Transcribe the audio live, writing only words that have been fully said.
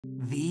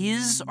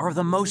These are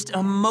the most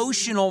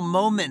emotional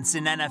moments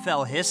in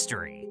NFL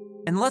history.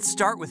 And let's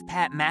start with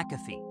Pat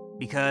McAfee,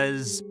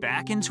 because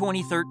back in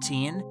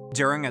 2013,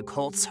 during a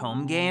Colts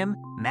home game,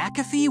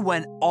 McAfee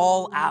went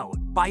all out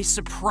by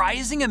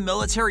surprising a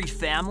military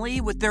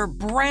family with their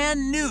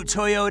brand new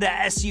Toyota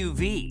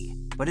SUV.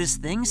 But as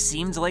things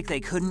seemed like they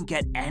couldn't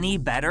get any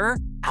better,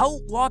 out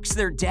walks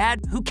their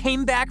dad who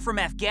came back from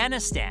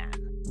Afghanistan.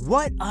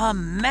 What a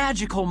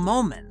magical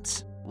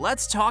moment.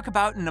 Let's talk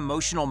about an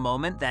emotional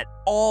moment that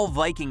all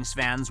Vikings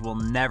fans will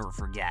never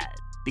forget.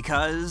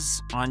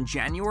 Because on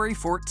January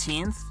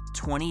 14th,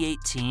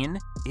 2018,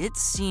 it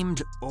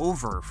seemed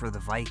over for the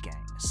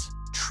Vikings.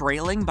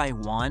 Trailing by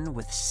 1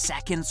 with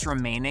seconds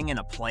remaining in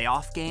a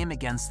playoff game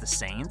against the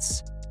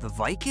Saints, the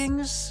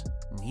Vikings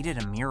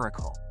needed a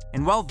miracle.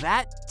 And while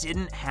that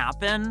didn't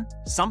happen,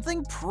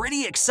 something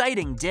pretty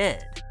exciting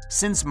did.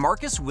 Since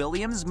Marcus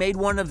Williams made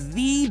one of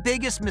the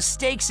biggest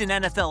mistakes in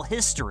NFL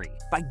history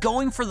by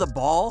going for the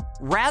ball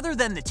rather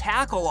than the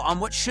tackle on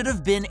what should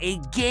have been a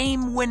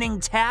game-winning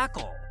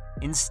tackle.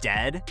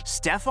 Instead,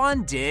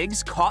 Stefon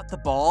Diggs caught the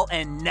ball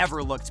and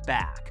never looked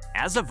back.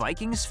 As a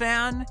Vikings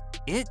fan,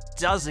 it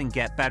doesn't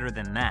get better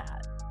than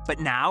that. But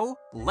now,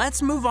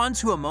 let's move on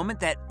to a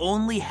moment that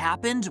only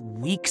happened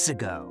weeks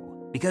ago.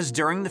 Because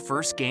during the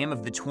first game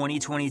of the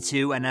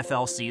 2022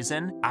 NFL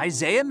season,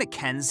 Isaiah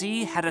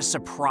McKenzie had a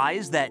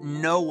surprise that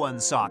no one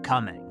saw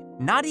coming.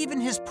 Not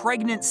even his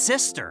pregnant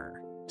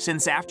sister.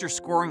 Since after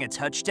scoring a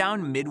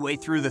touchdown midway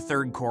through the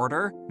third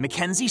quarter,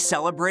 McKenzie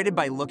celebrated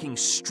by looking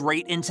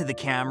straight into the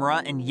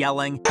camera and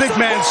yelling, "Big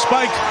man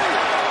spike!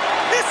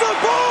 It's a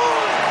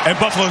ball!" And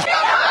Buffalo's...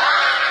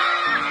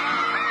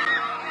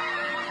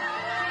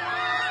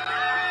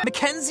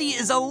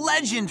 McKenzie is a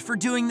legend for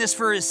doing this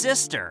for his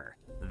sister.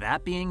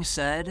 That being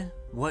said,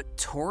 what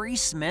Torrey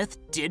Smith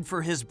did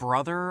for his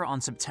brother on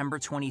September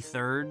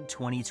 23rd,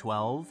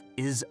 2012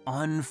 is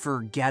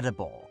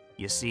unforgettable.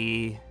 You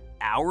see,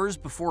 hours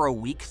before a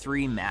Week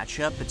 3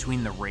 matchup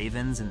between the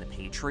Ravens and the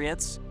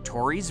Patriots,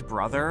 Torrey's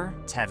brother,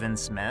 Tevin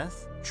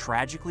Smith,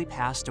 tragically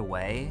passed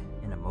away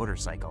in a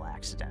motorcycle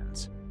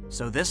accident.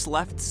 So this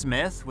left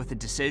Smith with a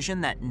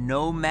decision that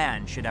no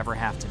man should ever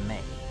have to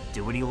make.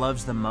 Do what he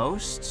loves the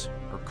most,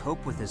 or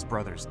cope with his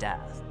brother's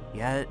death.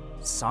 Yet,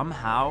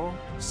 somehow,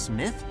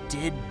 Smith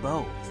did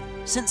both,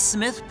 since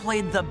Smith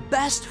played the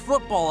best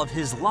football of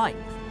his life,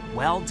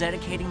 while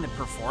dedicating the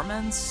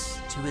performance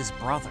to his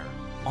brother.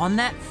 On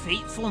that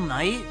fateful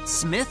night,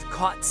 Smith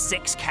caught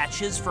 6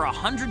 catches for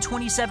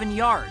 127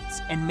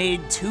 yards and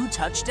made 2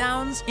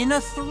 touchdowns in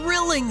a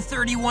thrilling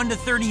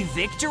 31-30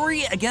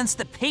 victory against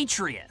the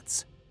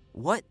Patriots.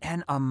 What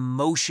an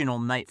emotional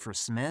night for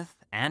Smith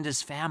and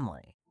his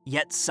family.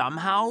 Yet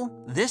somehow,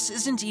 this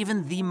isn't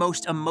even the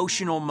most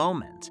emotional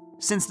moment,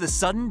 since the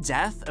sudden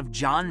death of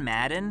John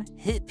Madden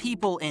hit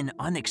people in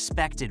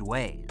unexpected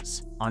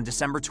ways. On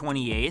December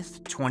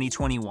 28th,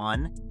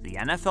 2021, the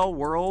NFL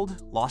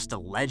world lost a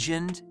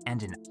legend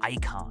and an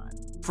icon.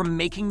 From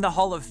making the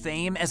Hall of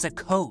Fame as a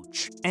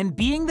coach and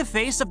being the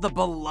face of the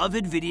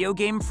beloved video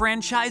game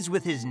franchise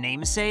with his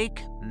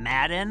namesake,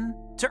 Madden,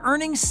 to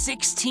earning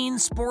 16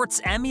 Sports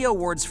Emmy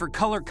Awards for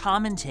color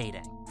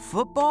commentating,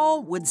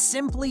 football would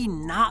simply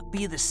not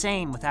be the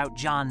same without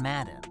John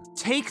Madden.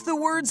 Take the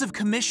words of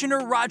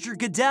Commissioner Roger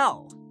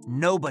Goodell.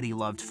 Nobody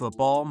loved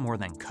football more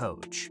than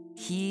Coach.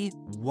 He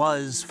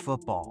was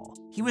football.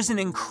 He was an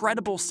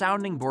incredible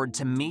sounding board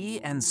to me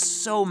and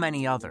so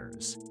many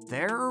others.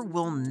 There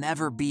will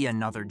never be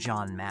another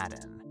John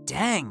Madden.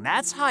 Dang,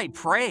 that's high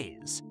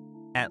praise.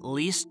 At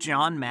least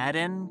John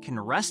Madden can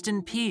rest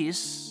in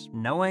peace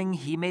knowing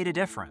he made a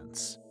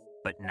difference.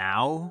 But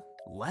now,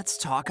 let's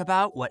talk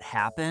about what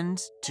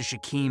happened to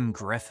Shaquem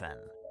Griffin.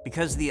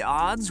 Because the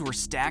odds were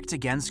stacked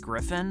against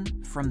Griffin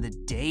from the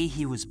day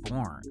he was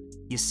born.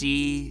 You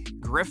see,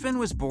 Griffin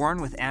was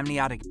born with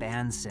amniotic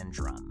band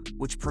syndrome,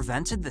 which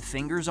prevented the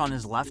fingers on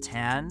his left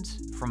hand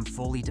from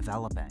fully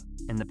developing.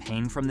 And the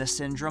pain from this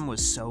syndrome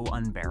was so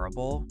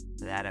unbearable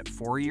that at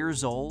 4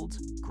 years old,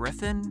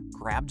 Griffin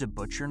grabbed a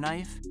butcher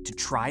knife to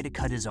try to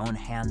cut his own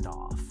hand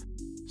off.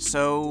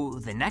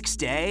 So the next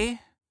day,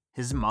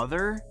 his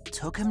mother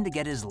took him to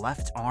get his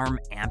left arm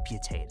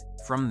amputated.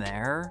 From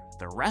there,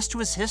 the rest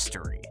was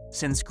history,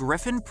 since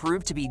Griffin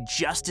proved to be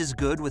just as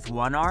good with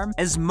one arm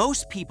as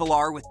most people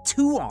are with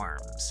 2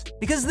 arms.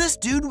 Because this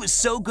dude was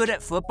so good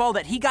at football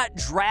that he got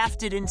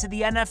drafted into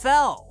the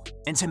NFL.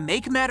 And to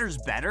make matters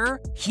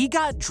better, he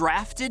got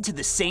drafted to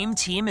the same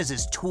team as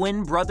his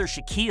twin brother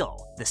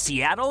Shaquille, the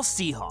Seattle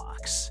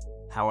Seahawks.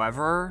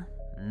 However,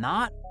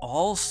 not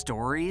all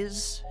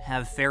stories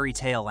have fairy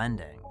tale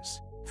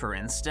endings. For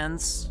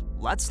instance,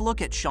 let's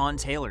look at Sean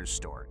Taylor's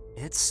story.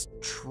 It's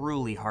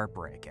truly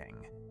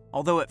heartbreaking.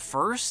 Although at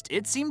first,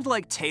 it seemed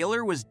like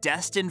Taylor was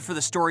destined for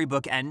the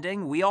storybook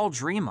ending we all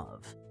dream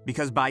of.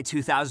 Because by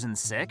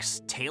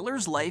 2006,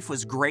 Taylor's life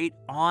was great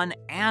on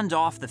and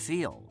off the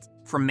field.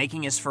 From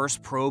making his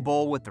first Pro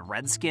Bowl with the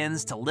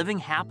Redskins to living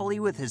happily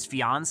with his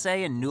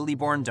fiancée and newly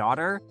born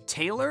daughter,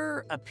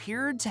 Taylor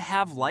appeared to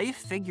have life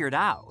figured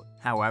out.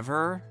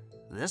 However,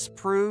 this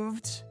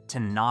proved to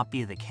not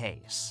be the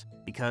case,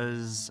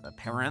 because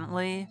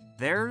apparently,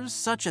 there's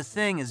such a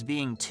thing as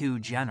being too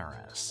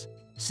generous.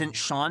 Since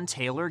Sean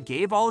Taylor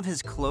gave all of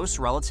his close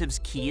relatives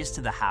keys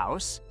to the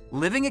house,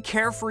 living a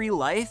carefree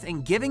life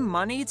and giving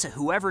money to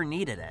whoever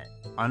needed it.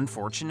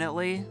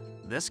 Unfortunately,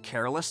 this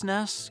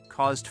carelessness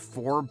caused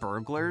 4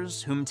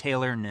 burglars whom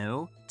Taylor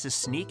knew to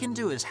sneak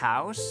into his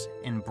house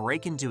and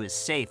break into his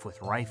safe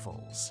with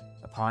rifles.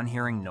 Upon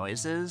hearing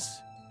noises,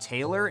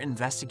 Taylor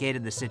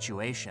investigated the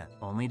situation,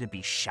 only to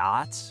be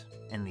shot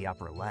in the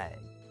upper leg.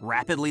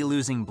 Rapidly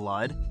losing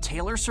blood,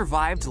 Taylor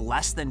survived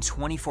less than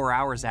 24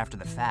 hours after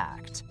the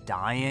fact,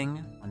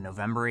 dying on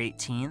November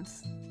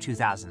 18th,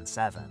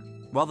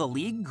 2007. While the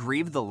league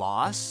grieved the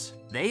loss,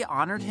 they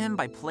honored him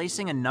by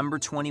placing a number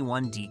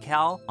 21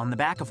 decal on the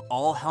back of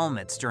all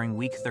helmets during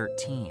Week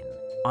 13.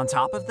 On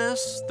top of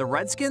this, the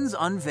Redskins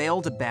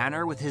unveiled a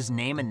banner with his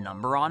name and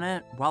number on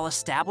it while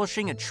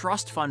establishing a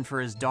trust fund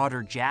for his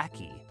daughter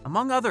Jackie,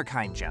 among other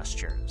kind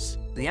gestures.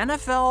 The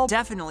NFL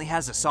definitely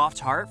has a soft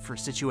heart for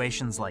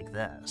situations like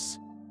this.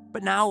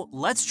 But now,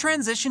 let's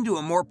transition to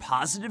a more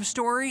positive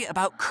story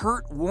about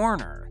Kurt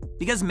Warner,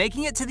 because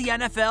making it to the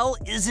NFL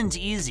isn't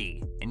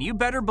easy, and you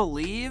better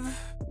believe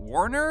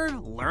Warner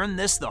learned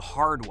this the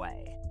hard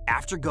way.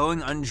 After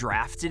going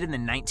undrafted in the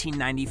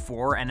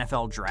 1994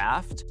 NFL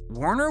Draft,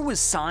 Warner was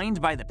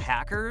signed by the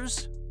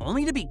Packers,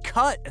 only to be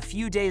cut a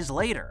few days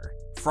later.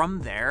 From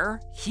there,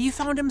 he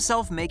found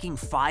himself making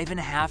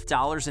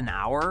 $5.50 an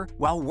hour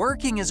while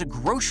working as a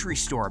grocery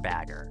store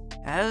bagger.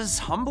 As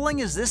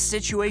humbling as this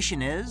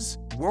situation is,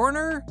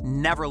 Warner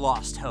never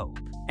lost hope,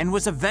 and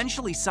was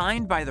eventually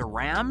signed by the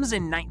Rams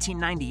in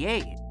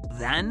 1998.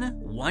 Then,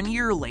 1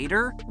 year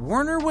later,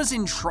 Warner was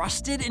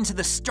entrusted into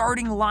the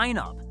starting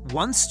lineup.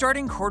 Once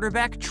starting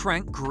quarterback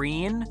Trent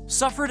Green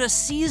suffered a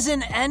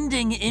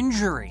season-ending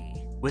injury.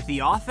 With the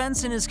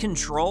offense in his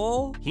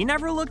control, he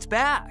never looked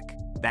back.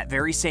 That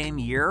very same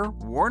year,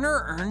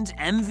 Warner earned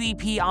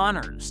MVP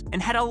honors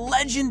and had a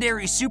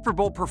legendary Super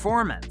Bowl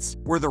performance,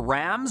 where the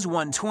Rams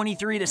won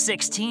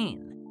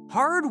 23-16.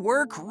 Hard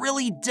work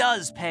really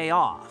does pay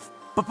off.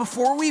 But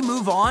before we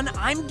move on,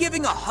 I'm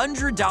giving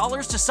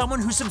 $100 to someone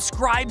who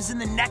subscribes in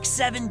the next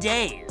 7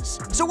 days.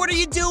 So what are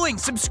you doing?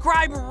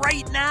 Subscribe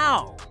right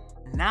now!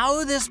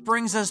 Now this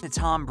brings us to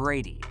Tom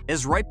Brady,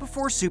 as right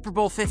before Super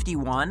Bowl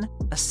 51,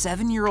 a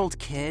 7-year-old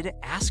kid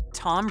asked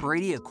Tom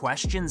Brady a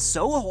question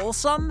so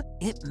wholesome,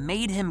 it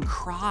made him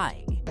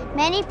cry.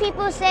 Many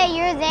people say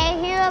you're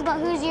their hero, but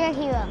who's your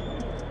hero?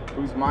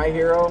 Who's my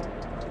hero?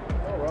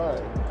 All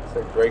right. It's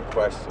a great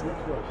question.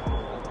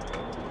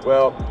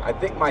 Well, I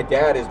think my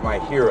dad is my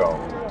hero,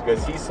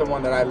 because he's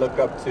someone that I look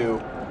up to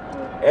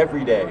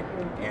every day.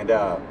 And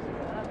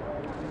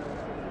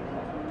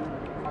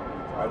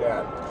my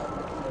dad.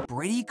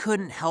 Brady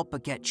couldn't help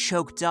but get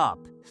choked up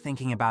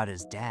thinking about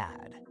his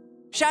dad.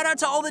 Shout out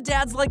to all the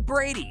dads like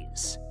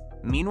Brady's.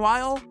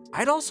 Meanwhile,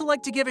 I'd also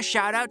like to give a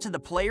shout out to the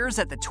players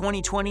at the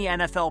 2020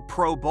 NFL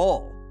Pro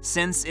Bowl.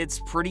 Since it's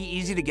pretty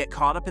easy to get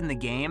caught up in the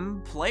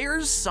game,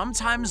 players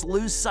sometimes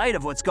lose sight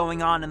of what's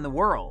going on in the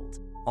world.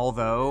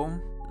 Although,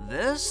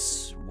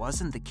 this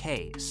wasn't the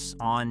case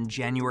on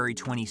January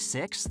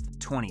 26th,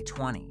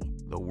 2020.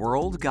 The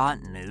world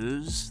got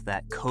news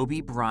that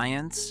Kobe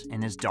Bryant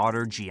and his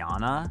daughter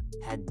Gianna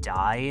had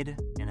died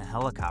in a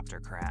helicopter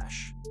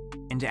crash.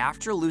 And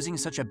after losing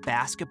such a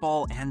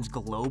basketball and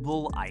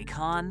global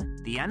icon,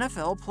 the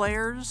NFL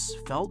players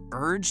felt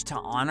urged to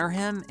honor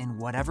him in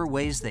whatever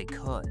ways they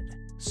could.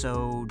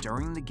 So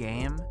during the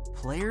game,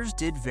 players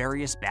did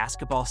various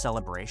basketball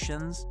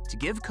celebrations to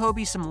give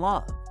Kobe some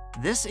love.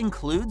 This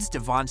includes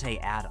Devontae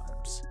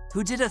Adams,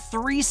 who did a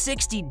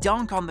 360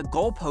 dunk on the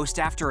goalpost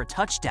after a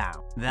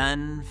touchdown.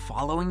 Then,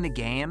 following the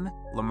game,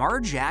 Lamar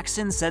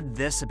Jackson said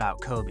this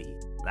about Kobe: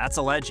 "That's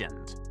a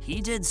legend. He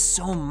did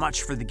so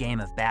much for the game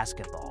of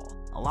basketball.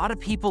 A lot of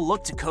people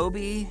look to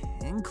Kobe,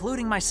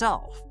 including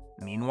myself."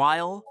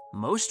 Meanwhile,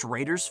 most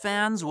Raiders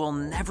fans will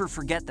never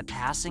forget the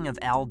passing of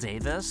Al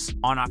Davis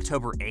on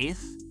October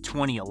 8th,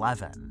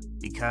 2011.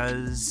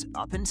 Because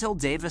up until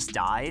Davis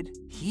died,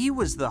 he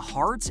was the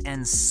heart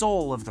and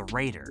soul of the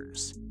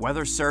Raiders.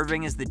 Whether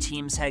serving as the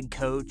team's head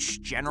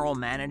coach, general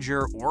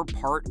manager, or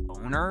part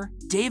owner,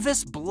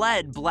 Davis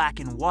bled black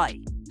and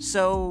white.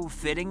 So,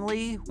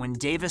 fittingly, when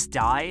Davis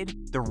died,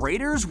 the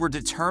Raiders were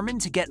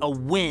determined to get a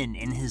win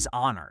in his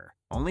honor.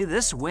 Only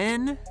this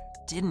win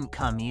didn't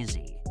come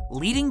easy.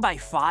 Leading by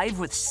 5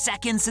 with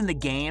seconds in the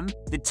game,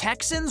 the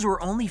Texans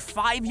were only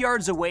 5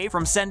 yards away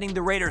from sending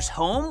the Raiders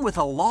home with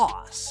a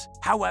loss.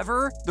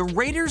 However, the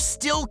Raiders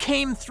still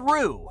came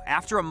through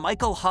after a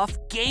Michael Huff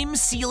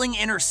game-sealing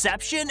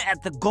interception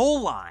at the goal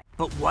line.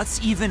 But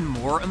what's even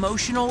more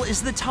emotional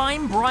is the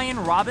time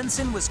Brian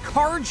Robinson was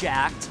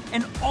carjacked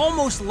and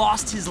almost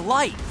lost his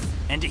life.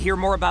 And to hear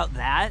more about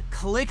that,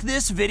 click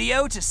this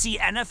video to see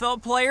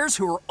NFL players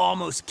who were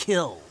almost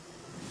killed.